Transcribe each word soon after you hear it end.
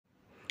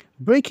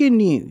Breaking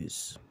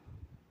news.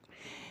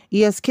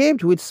 He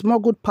escaped with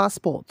smuggled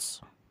passports.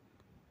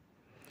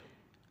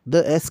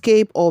 The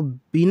escape of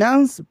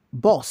Binance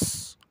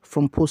boss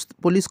from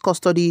police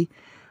custody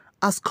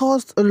has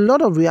caused a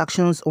lot of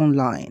reactions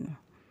online.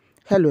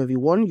 Hello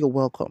everyone, you're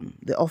welcome.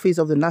 The Office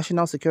of the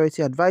National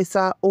Security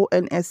Advisor,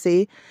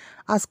 ONSA,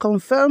 has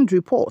confirmed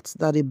reports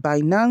that a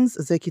Binance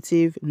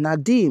executive,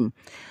 Nadeem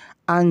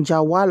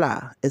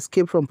Anjarwalla,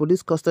 escaped from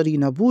police custody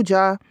in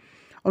Abuja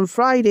on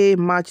Friday,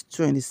 March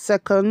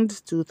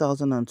 22nd,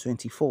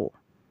 2024.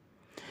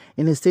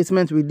 In a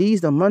statement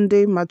released on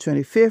Monday, March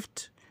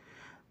 25th,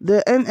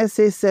 the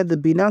NSA said the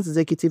Binance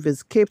executive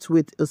escaped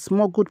with a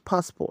smuggled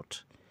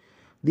passport.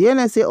 The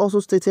NSA also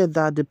stated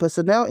that the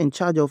personnel in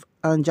charge of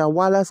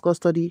Anjarwalla's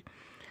custody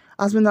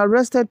has been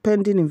arrested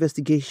pending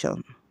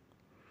investigation.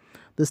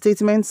 The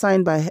statement,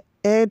 signed by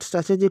Head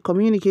Strategic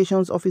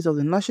Communications Office of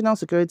the National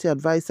Security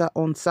Advisor,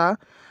 ONSA,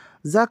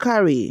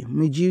 Zakari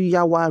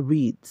Mijiyawa,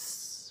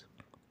 reads.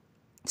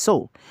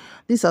 So,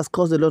 this has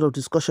caused a lot of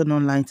discussion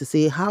online to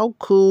say, how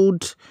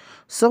could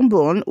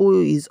someone who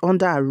is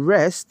under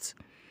arrest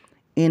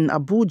in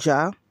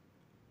Abuja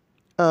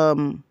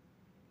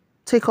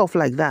take off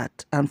like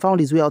that and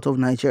found his way out of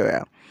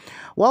Nigeria?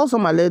 While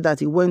some alleged that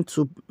he went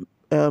to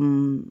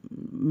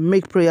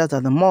make prayers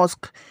at the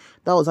mosque,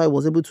 that was how he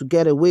was able to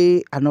get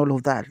away and all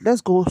of that. Let's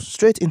go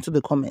straight into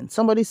the comments.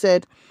 Somebody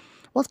said,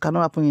 what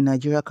cannot happen in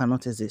Nigeria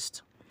cannot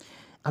exist.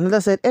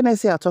 Another said,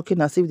 NSA are talking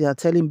as if they are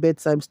telling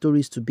bedtime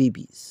stories to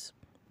babies.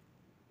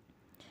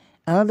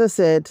 Another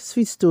said,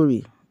 sweet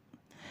story.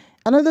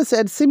 Another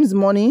said, seems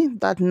money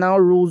that now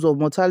rules of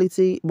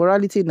morality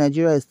in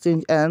Nigeria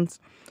exchange hands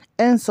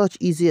and such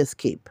easy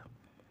escape.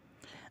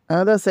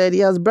 Another said, he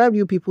has bribed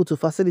you people to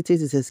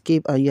facilitate his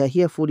escape and you are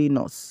here fooling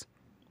us.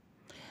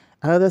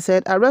 Another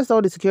said, arrest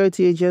all the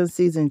security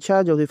agencies in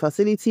charge of the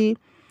facility.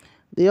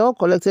 They all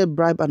collected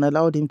bribe and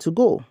allowed him to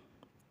go.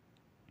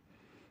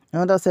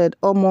 Another said,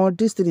 Omo,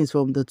 this thing is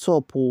from the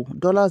top.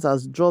 Dollars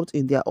has dropped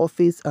in their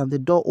office and the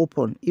door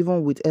open,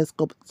 even with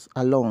escorts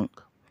along.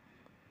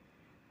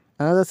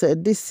 Another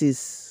said, this is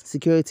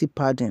security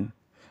pardon.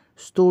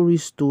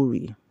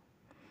 Story.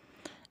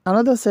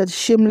 Another said,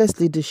 shameless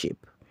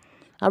leadership.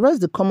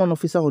 Arrest the common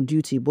officer on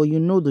duty, but you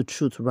know the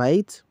truth,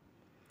 right?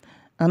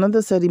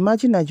 Another said,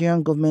 imagine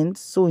Nigerian government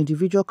so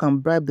individual can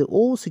bribe the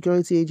old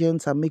security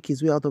agents and make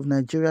his way out of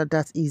Nigeria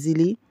that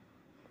easily.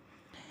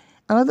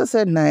 Another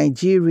said,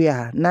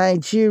 Nigeria.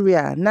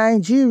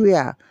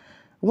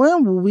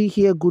 When will we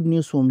hear good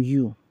news from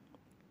you?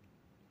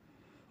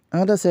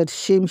 Another said,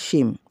 shame.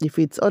 If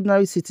it's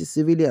ordinary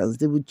civilians,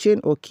 they would chain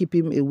or keep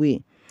him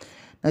away.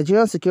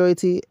 Nigerian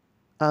security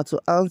are to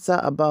answer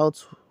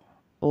about,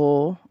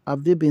 or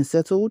have they been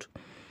settled?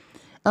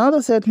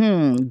 Another said,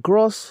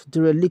 gross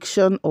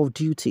dereliction of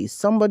duty.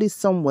 Somebody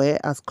somewhere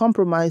has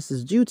compromised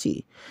his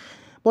duty.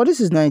 But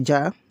this is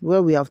Nigeria,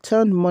 where we have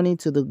turned money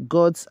to the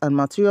gods and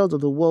materials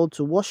of the world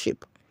to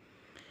worship.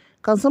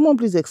 Can someone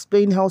please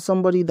explain how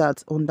somebody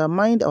that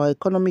undermined our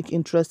economic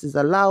interest is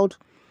allowed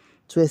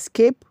to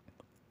escape?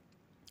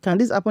 Can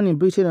this happen in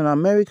Britain and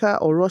America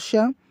or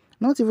Russia?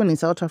 Not even in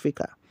South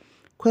Africa.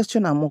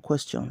 Question and more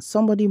questions.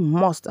 Somebody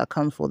must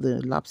account for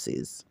the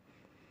lapses.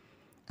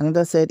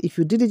 Another said, if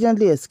you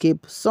diligently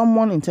escape,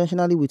 someone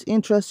intentionally with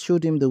interest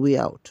showed him the way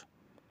out.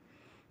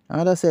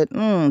 Another said,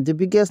 the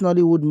biggest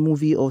Nollywood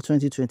movie of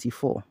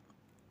 2024.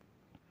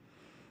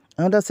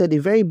 Another said, a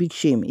very big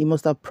shame. He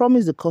must have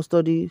promised the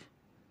custody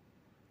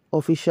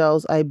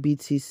officials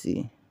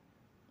IBTC.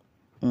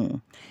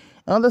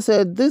 Another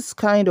said, this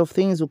kind of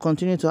things will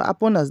continue to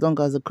happen as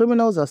long as the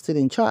criminals are still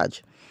in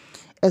charge.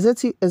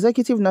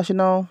 Executive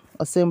National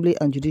Assembly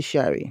and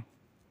Judiciary.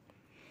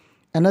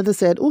 Another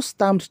said, who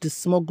stamped the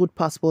smuggled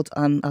passport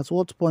and at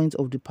what point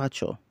of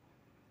departure?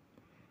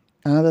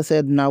 Another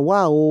said, now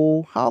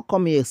wow, how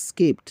come he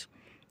escaped?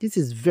 This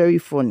is very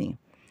funny.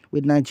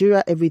 With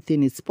Nigeria,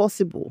 everything is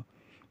possible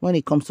when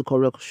it comes to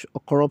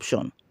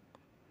corruption.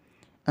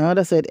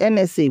 Another said,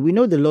 NSA, we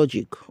know the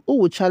logic. Who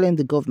will challenge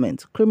the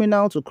government?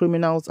 Criminal to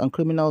criminals and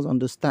criminals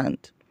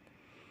understand.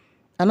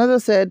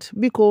 Another said,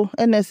 Biko,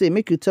 NSA,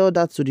 make you tell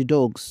that to the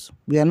dogs.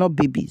 We are not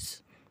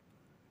babies.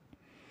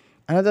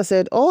 Another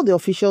said, all the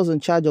officials in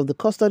charge of the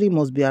custody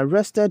must be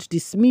arrested,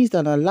 dismissed,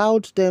 and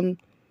allowed them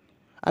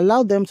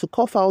to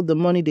cough out the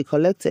money they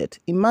collected.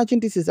 Imagine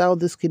this is how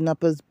these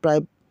kidnappers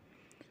bribe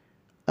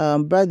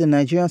the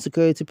Nigerian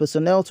security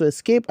personnel to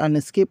escape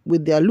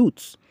with their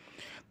loot.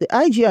 The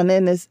IG and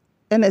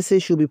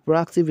NSA should be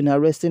proactive in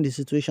arresting the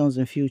situations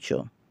in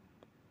future.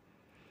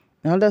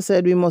 Another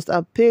said, we must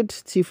have paid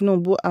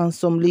Tifnubu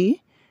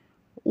handsomely.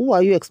 Who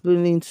are you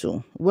explaining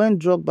to? When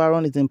drug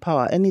baron is in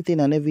power, anything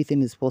and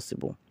everything is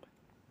possible.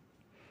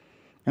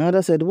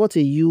 Another said, what a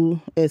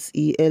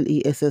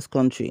USELESS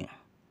country.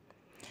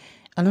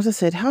 Another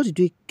said, how did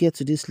we get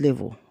to this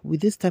level?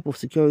 With this type of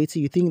security,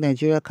 you think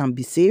Nigeria can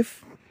be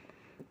safe?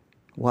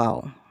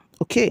 Wow.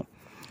 Okay.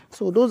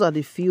 So those are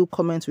the few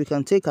comments we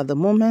can take at the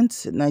moment.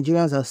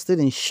 Nigerians are still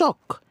in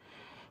shock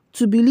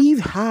to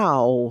believe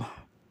how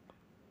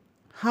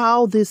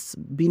how this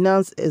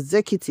Binance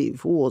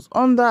executive who was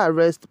under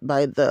arrest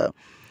by the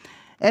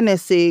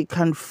NSA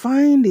can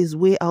find his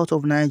way out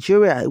of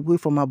Nigeria, away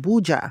from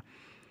Abuja,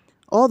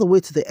 all the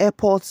way to the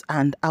airports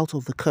and out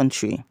of the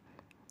country.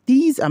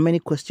 These are many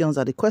questions,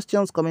 are the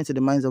questions coming to the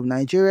minds of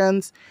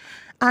Nigerians,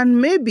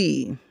 and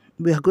maybe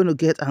we are going to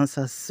get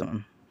answers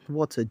soon.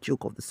 What a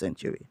joke of the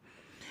century.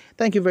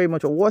 Thank you very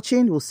much for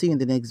watching. We'll see you in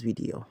the next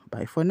video.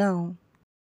 Bye for now.